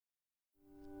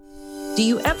Do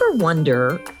you ever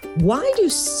wonder, why do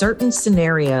certain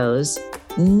scenarios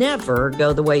never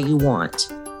go the way you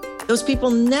want? Those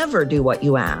people never do what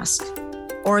you ask,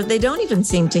 or they don't even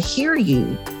seem to hear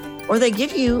you, or they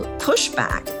give you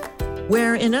pushback,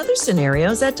 where in other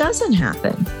scenarios that doesn't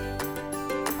happen.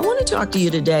 I want to talk to you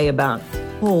today about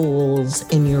holes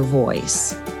in your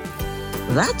voice.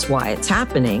 That's why it's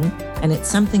happening, and it's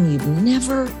something you've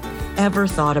never, ever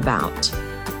thought about.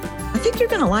 I think you're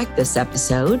going to like this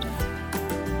episode,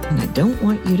 and I don't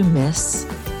want you to miss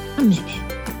a minute.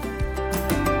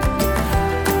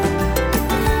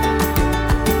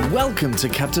 Welcome to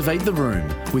Captivate the Room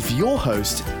with your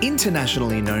host,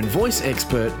 internationally known voice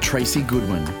expert Tracy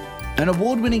Goodwin, an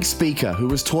award-winning speaker who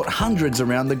has taught hundreds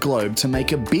around the globe to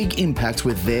make a big impact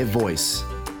with their voice.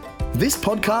 This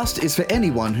podcast is for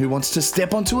anyone who wants to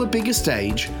step onto a bigger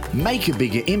stage, make a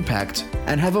bigger impact,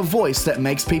 and have a voice that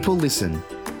makes people listen.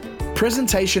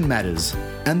 Presentation matters,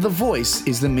 and the voice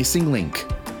is the missing link.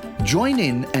 Join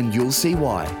in and you'll see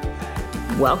why.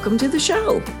 Welcome to the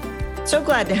show. So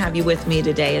glad to have you with me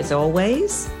today, as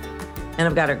always. And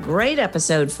I've got a great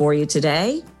episode for you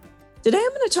today. Today, I'm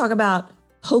going to talk about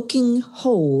poking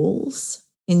holes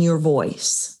in your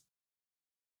voice.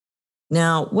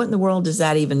 Now, what in the world does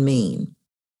that even mean?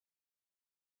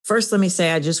 First, let me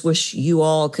say, I just wish you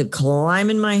all could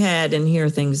climb in my head and hear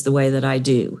things the way that I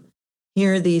do.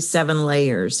 Hear these 7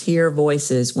 layers, hear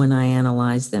voices when I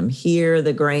analyze them, hear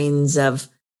the grains of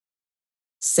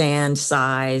sand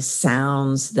size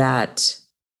sounds that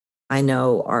I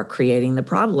know are creating the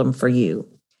problem for you.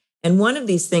 And one of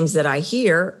these things that I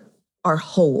hear are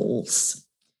holes.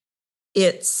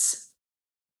 It's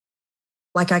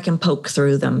like I can poke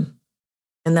through them.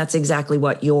 And that's exactly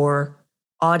what your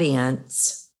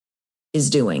audience is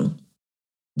doing.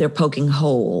 They're poking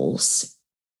holes.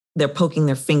 They're poking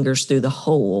their fingers through the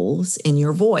holes in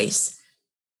your voice.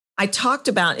 I talked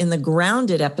about in the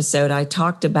Grounded episode, I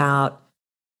talked about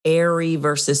airy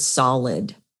versus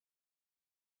solid.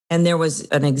 And there was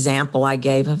an example I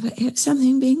gave of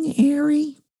something being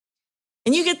airy.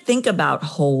 And you could think about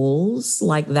holes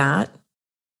like that.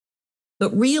 But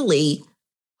really,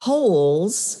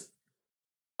 holes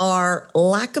are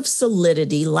lack of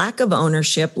solidity, lack of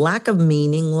ownership, lack of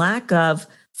meaning, lack of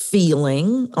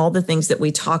feeling, all the things that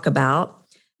we talk about.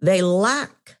 They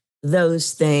lack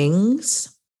those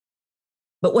things.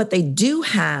 But what they do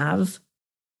have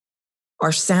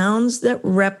are sounds that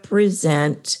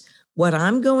represent what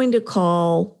I'm going to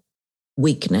call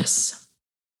weakness.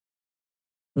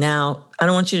 Now, I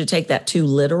don't want you to take that too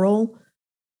literal.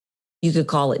 You could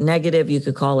call it negative. You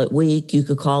could call it weak. You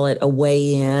could call it a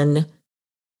way in.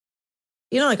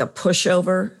 You know, like a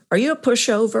pushover. Are you a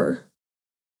pushover?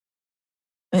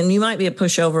 And you might be a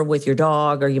pushover with your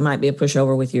dog, or you might be a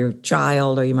pushover with your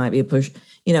child, or you might be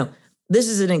a this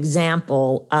is an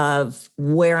example of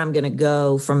where I'm going to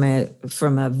go from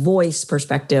a voice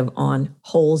perspective on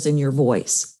holes in your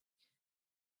voice.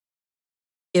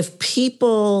 If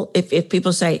people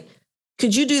say,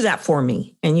 could you do that for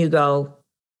me? And you go,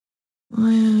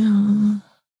 well,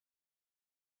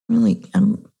 really,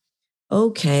 I'm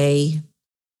okay.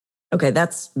 Okay,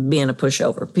 that's being a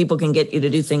pushover. People can get you to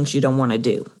do things you don't want to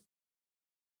do.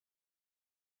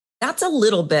 That's a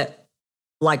little bit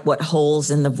like what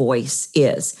holes in the voice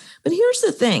is. But here's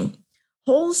the thing.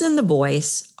 Holes in the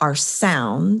voice are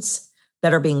sounds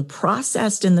that are being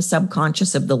processed in the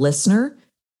subconscious of the listener,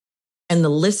 and the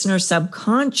listener's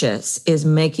subconscious is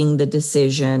making the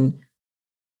decision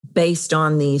based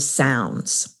on these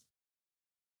sounds.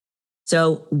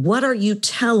 So what are you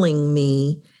telling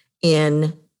me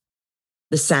in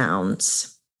the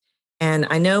sounds? And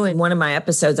I know in one of my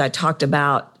episodes, I talked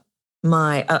about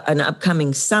an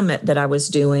upcoming summit that I was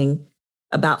doing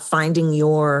about finding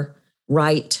your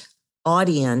right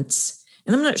audience.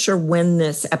 And I'm not sure when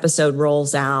this episode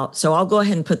rolls out, so I'll go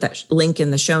ahead and put that link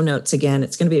in the show notes again.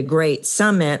 It's going to be a great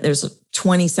summit. There's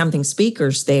 20-something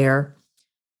speakers there.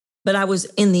 But I was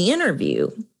in the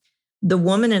interview. The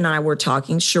woman and I were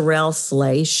talking, Sherelle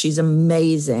Slay. She's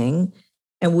amazing.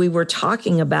 And we weren't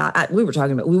talking about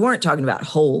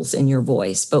holes in your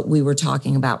voice, but we were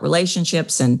talking about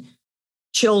relationships and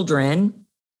children.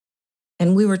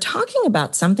 And we were talking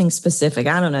about something specific.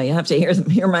 I don't know. You have to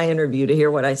hear my interview to hear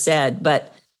what I said.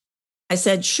 But I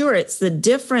said, sure, it's the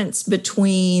difference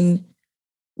between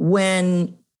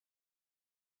when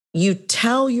you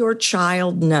tell your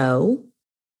child no,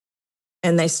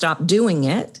 and they stop doing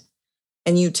it,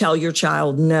 and you tell your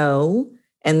child no,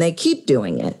 and they keep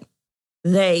doing it.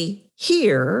 They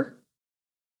hear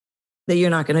that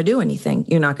you're not going to do anything.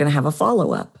 You're not going to have a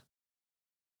follow-up.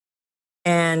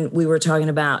 And we were talking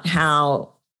about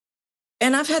how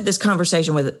And I've had this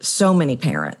conversation with so many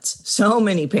parents.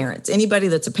 Anybody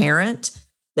that's a parent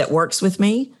that works with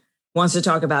me wants to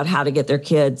talk about how to get their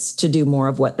kids to do more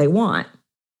of what they want.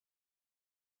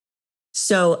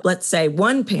 So let's say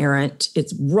one parent,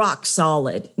 it's rock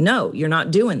solid. No, you're not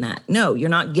doing that. No, you're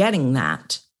not getting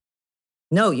that.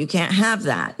 No, you can't have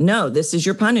that. No, this is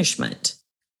your punishment.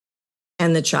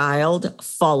 And the child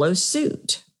follows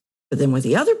suit. But then with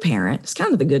the other parent, it's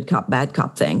kind of the good cop, bad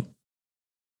cop thing.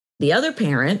 The other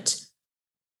parent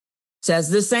says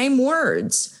the same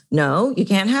words. No, you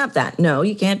can't have that. No,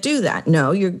 you can't do that.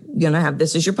 No, you're going to have,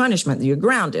 this is your punishment. You're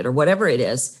grounded or whatever it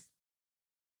is.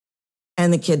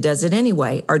 And the kid does it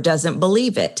anyway or doesn't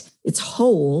believe it. It's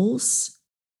holes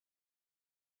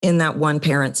in that one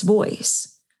parent's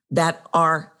voice that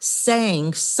are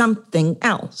saying something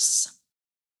else.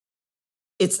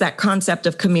 It's that concept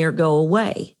of come here, go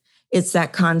away. It's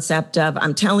that concept of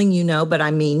I'm telling you no, but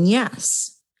I mean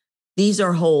yes. These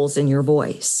are holes in your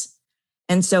voice.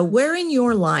 And so where in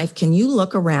your life can you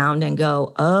look around and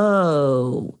go,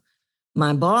 oh,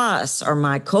 my boss or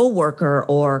my coworker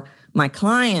or my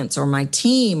clients or my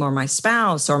team or my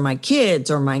spouse or my kids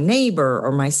or my neighbor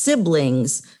or my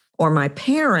siblings or my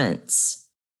parents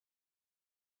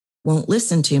won't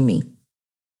listen to me,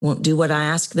 won't do what I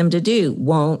ask them to do,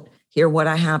 won't hear what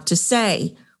I have to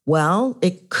say. Well,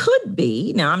 it could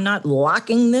be, now I'm not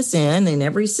locking this in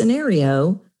every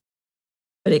scenario,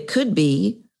 but it could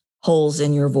be holes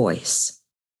in your voice.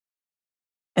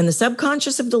 And the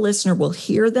subconscious of the listener will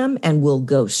hear them and will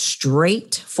go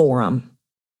straight for them.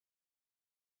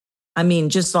 I mean,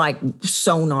 just like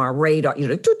sonar, radar,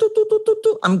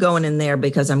 I'm going in there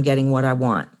because I'm getting what I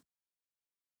want.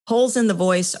 Holes in the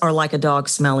voice are like a dog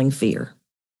smelling fear.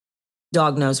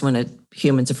 Dog knows when a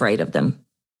human's afraid of them.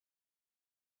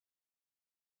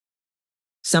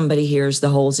 Somebody hears the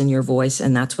holes in your voice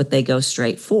and that's what they go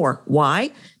straight for.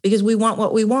 Why? Because we want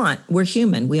what we want. We're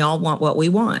human. We all want what we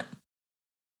want.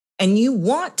 And you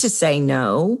want to say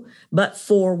no, but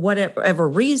for whatever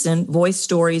reason, voice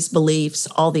stories, beliefs,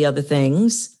 all the other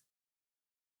things,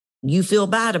 you feel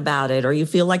bad about it, or you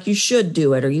feel like you should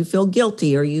do it, or you feel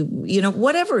guilty, or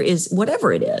whatever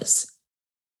it is,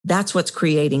 that's what's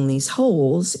creating these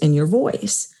holes in your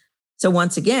voice. So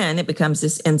once again, it becomes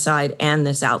this inside and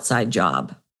this outside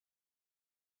job.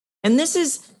 And this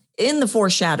is in the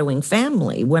foreshadowing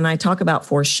family. When I talk about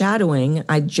foreshadowing,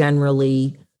 I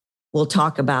generally will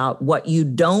talk about what you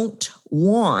don't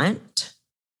want.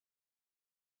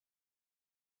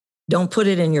 Don't put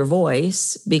it in your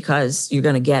voice because you're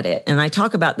going to get it. And I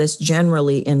talk about this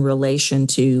generally in relation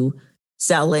to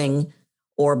selling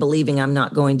or believing I'm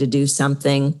not going to do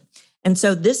something. And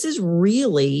so this is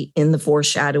really in the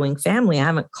foreshadowing family. I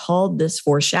haven't called this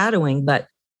foreshadowing, but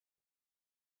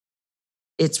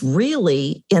it's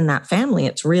really in that family.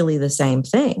 It's really the same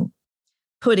thing.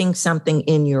 Putting something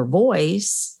in your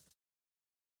voice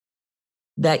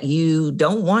that you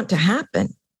don't want to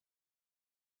happen.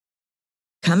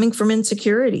 Coming from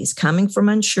insecurities, coming from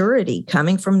unsurety,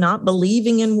 coming from not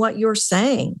believing in what you're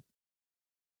saying.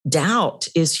 Doubt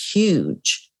is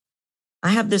huge. I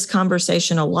have this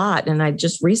conversation a lot, and I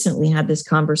just recently had this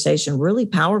conversation, really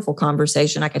powerful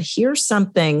conversation. I could hear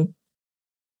something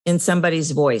in somebody's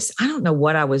voice. I don't know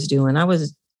what I was doing. I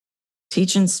was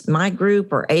teaching my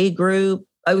group or a group.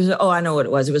 I know what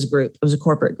it was. It was a group. It was a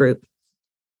corporate group.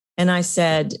 And I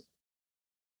said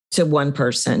to one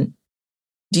person,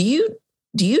 do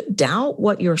you doubt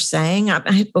what you're saying?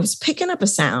 I was picking up a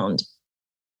sound.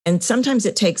 And sometimes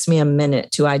it takes me a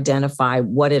minute to identify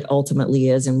what it ultimately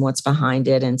is and what's behind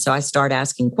it. And so I start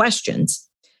asking questions.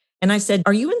 And I said,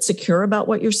 are you insecure about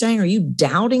what you're saying? Are you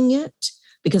doubting it?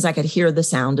 Because I could hear the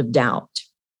sound of doubt.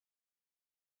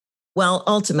 Well,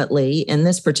 ultimately, in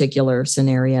this particular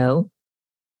scenario,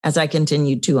 as I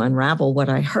continued to unravel what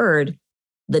I heard,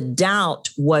 the doubt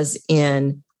was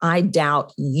in, I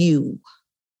doubt you,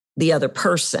 the other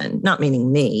person, not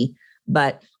meaning me,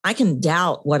 but I can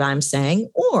doubt what I'm saying,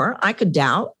 or I could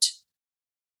doubt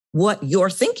what you're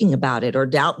thinking about it, or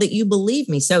doubt that you believe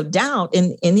me. So doubt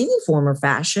in any form or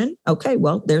fashion. Okay,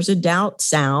 well, there's a doubt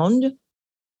sound.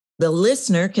 The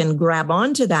listener can grab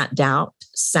onto that doubt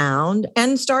sound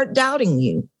and start doubting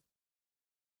you.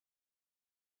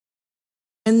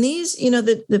 And these,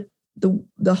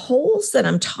 the holes that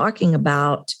I'm talking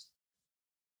about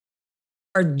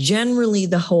are generally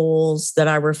the holes that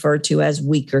I refer to as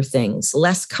weaker things,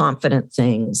 less confident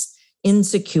things,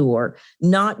 insecure,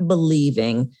 not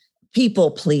believing,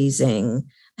 people pleasing,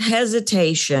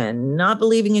 hesitation, not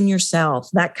believing in yourself,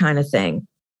 that kind of thing.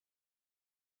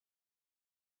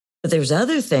 But there's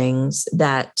other things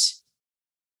that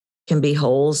can be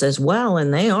holes as well.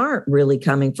 And they aren't really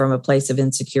coming from a place of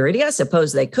insecurity. I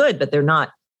suppose they could, but they're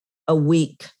not a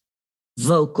weak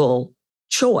vocal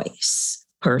choice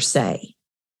per se.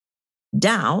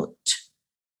 Doubt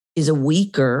is a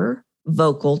weaker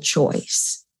vocal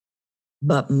choice,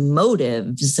 but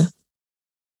motives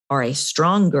are a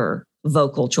stronger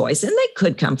vocal choice. And they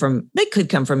could come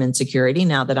from insecurity.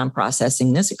 Now that I'm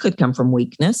processing this, it could come from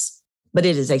weakness, but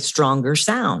it is a stronger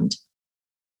sound.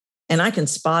 And I can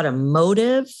spot a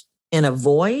motive in a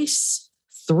voice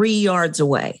 3 yards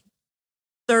away,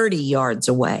 30 yards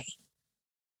away.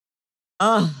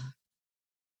 Oh,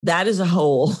 that is a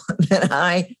hole that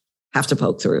I have to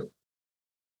poke through.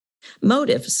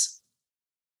 Motives.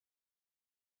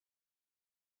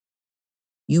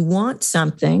 You want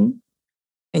something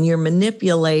and you're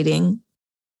manipulating.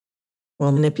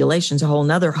 Well, manipulation's a whole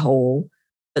nother hole,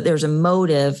 but there's a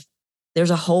motive. There's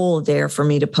a hole there for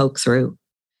me to poke through.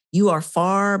 You are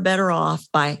far better off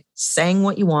by saying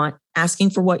what you want, asking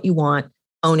for what you want,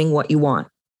 owning what you want,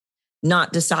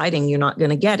 not deciding you're not going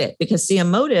to get it. Because see, a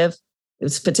motive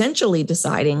is potentially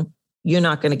deciding you're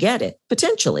not going to get it.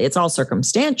 Potentially, it's all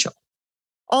circumstantial.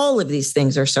 All of these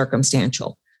things are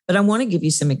circumstantial. But I want to give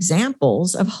you some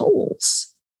examples of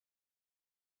holes.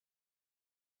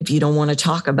 If you don't want to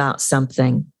talk about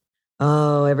something,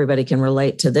 oh, everybody can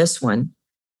relate to this one.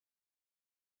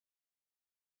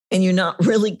 And you're not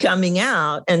really coming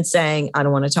out and saying, I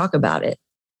don't want to talk about it.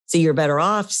 So you're better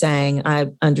off saying, I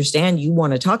understand you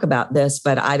want to talk about this,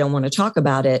 but I don't want to talk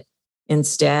about it.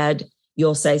 Instead,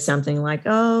 you'll say something like,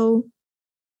 oh,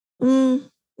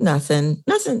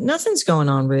 nothing's going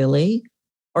on really,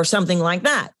 or something like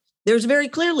that. There's very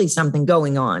clearly something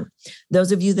going on.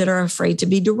 Those of you that are afraid to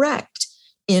be direct,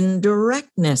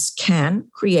 indirectness can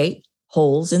create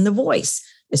holes in the voice,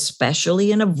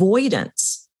 especially in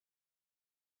avoidance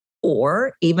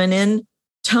or even in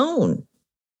tone.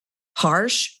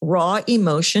 Harsh, raw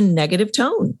emotion, negative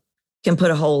tone can put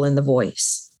a hole in the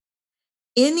voice.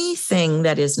 Anything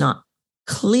that is not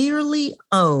clearly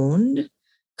owned,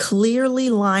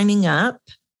 clearly lining up,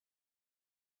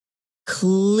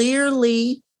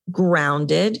 clearly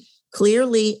grounded,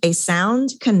 clearly a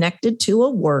sound connected to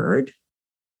a word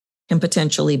can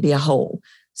potentially be a hole.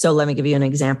 So let me give you an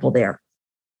example there.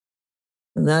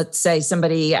 Let's say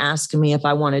somebody asks me if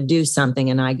I want to do something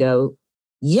and I go,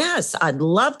 yes, I'd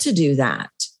love to do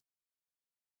that.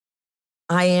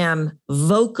 I am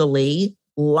vocally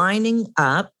lining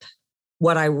up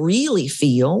what I really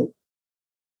feel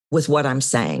with what I'm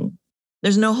saying.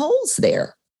 There's no holes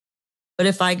there. But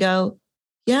if I go,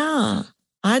 yeah,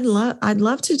 I'd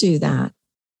love to do that,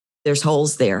 there's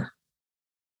holes there.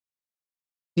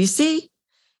 You see?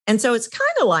 And so it's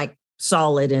kind of like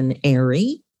solid and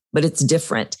airy, but it's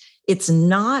different. It's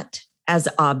not as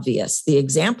obvious. The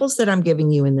examples that I'm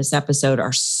giving you in this episode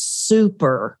are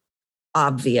super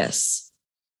obvious.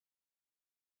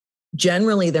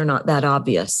 Generally, they're not that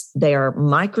obvious. They are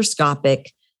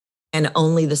microscopic, and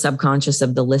only the subconscious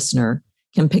of the listener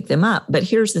can pick them up. But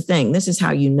here's the thing. This is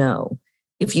how you know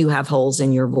if you have holes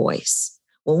in your voice.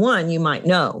 Well, one, you might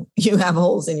know you have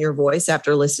holes in your voice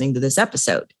after listening to this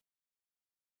episode.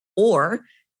 Or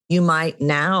you might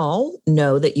now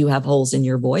know that you have holes in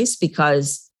your voice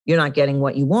because you're not getting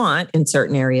what you want in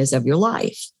certain areas of your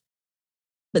life.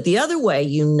 But the other way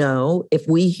you know if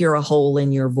we hear a hole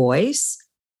in your voice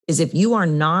is if you are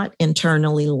not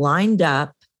internally lined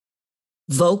up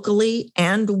vocally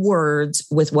and words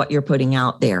with what you're putting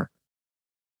out there.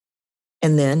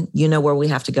 And then you know where we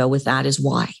have to go with that is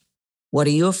why. What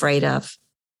are you afraid of?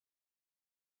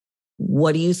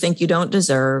 What do you think you don't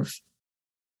deserve?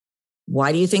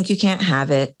 Why do you think you can't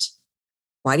have it?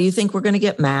 Why do you think we're going to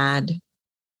get mad?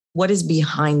 What is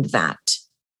behind that?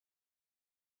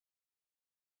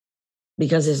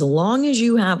 Because as long as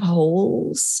you have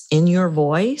holes in your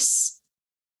voice,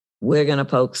 we're going to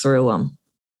poke through them.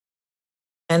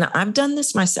 And I've done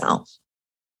this myself.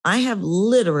 I have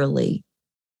literally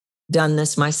done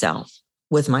this myself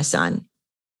with my son,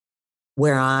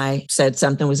 where I said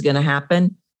something was going to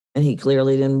happen and he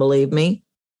clearly didn't believe me.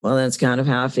 Well, that's kind of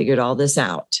how I figured all this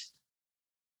out.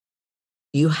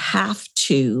 You have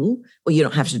to, well, you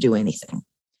don't have to do anything.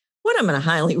 What I'm going to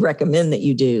highly recommend that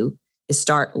you do is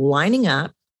start lining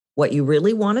up what you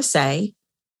really want to say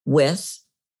with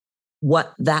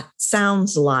what that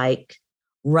sounds like,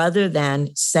 rather than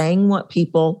saying what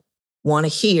people want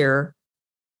to hear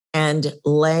and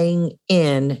laying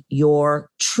in your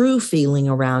true feeling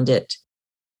around it,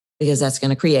 because that's going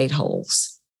to create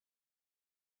holes.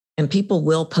 And people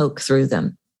will poke through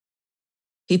them.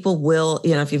 People will,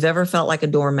 if you've ever felt like a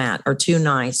doormat or too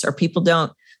nice, or people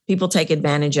take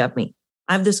advantage of me.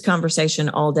 I have this conversation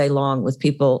all day long with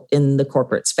people in the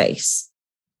corporate space.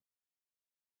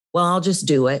 Well, I'll just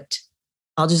do it.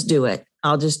 I'll just do it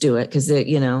because they're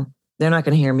not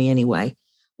going to hear me anyway.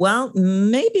 Well,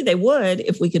 maybe they would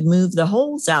if we could move the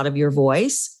holes out of your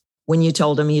voice when you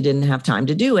told them you didn't have time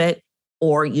to do it,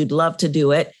 or you'd love to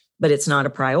do it, but it's not a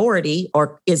priority.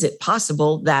 Or is it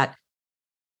possible that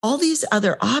all these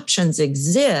other options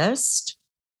exist?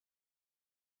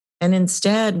 And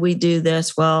instead we do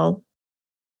this, well,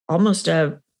 almost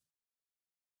a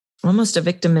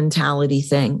victim mentality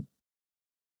thing.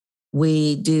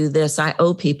 We do this, I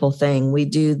owe people thing. We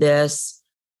do this,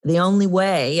 the only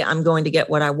way I'm going to get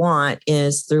what I want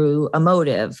is through a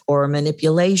motive or a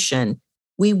manipulation.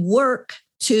 We work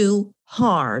too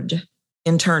hard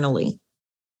internally.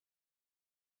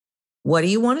 What do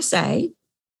you want to say?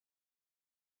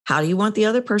 How do you want the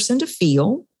other person to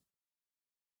feel?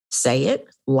 Say it,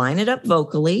 line it up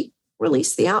vocally,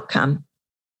 release the outcome.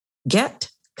 Get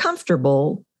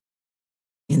comfortable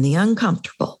in the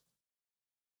uncomfortable.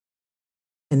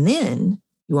 And then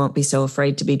you won't be so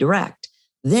afraid to be direct.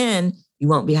 Then you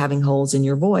won't be having holes in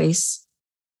your voice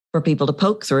for people to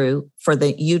poke through, for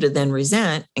you to then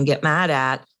resent and get mad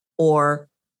at or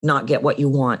not get what you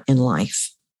want in life.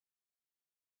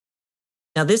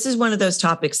 Now, this is one of those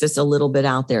topics that's a little bit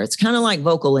out there. It's kind of like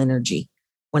vocal energy.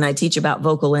 When I teach about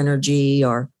vocal energy,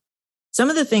 or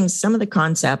some of the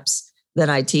concepts that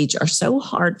I teach are so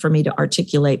hard for me to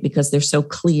articulate because they're so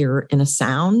clear in a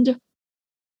sound.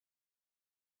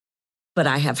 But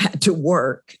I have had to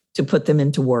work to put them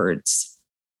into words.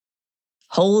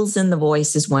 Holes in the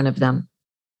voice is one of them.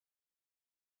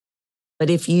 But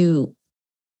if you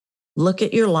look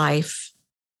at your life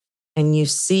and you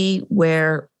see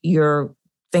where your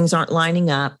things aren't lining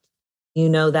up,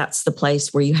 that's the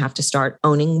place where you have to start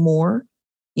owning more.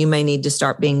 You may need to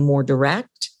start being more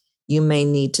direct. You may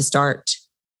need to start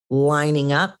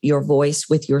lining up your voice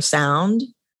with your sound,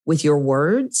 with your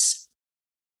words.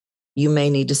 You may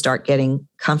need to start getting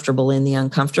comfortable in the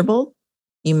uncomfortable.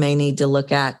 You may need to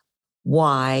look at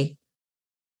why.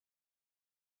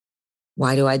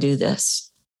 Why do I do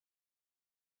this?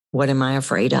 What am I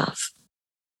afraid of?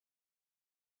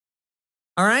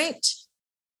 All right.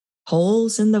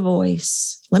 Holes in the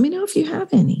voice. Let me know if you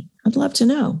have any. I'd love to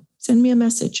know. Send me a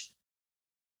message.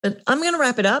 But I'm going to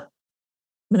wrap it up.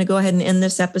 I'm going to go ahead and end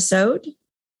this episode.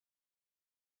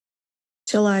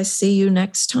 Till I see you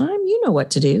next time, you know what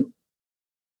to do.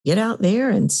 Get out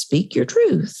there and speak your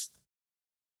truth.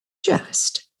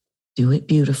 Just do it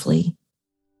beautifully.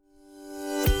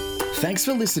 Thanks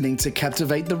for listening to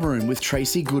Captivate the Room with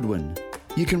Tracy Goodwin.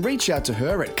 You can reach out to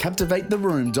her at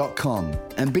captivatetheroom.com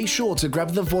and be sure to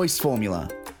grab the Voice Formula,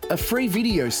 a free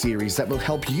video series that will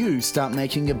help you start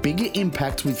making a bigger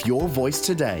impact with your voice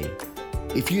today.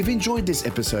 If you've enjoyed this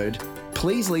episode,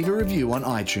 please leave a review on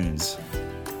iTunes.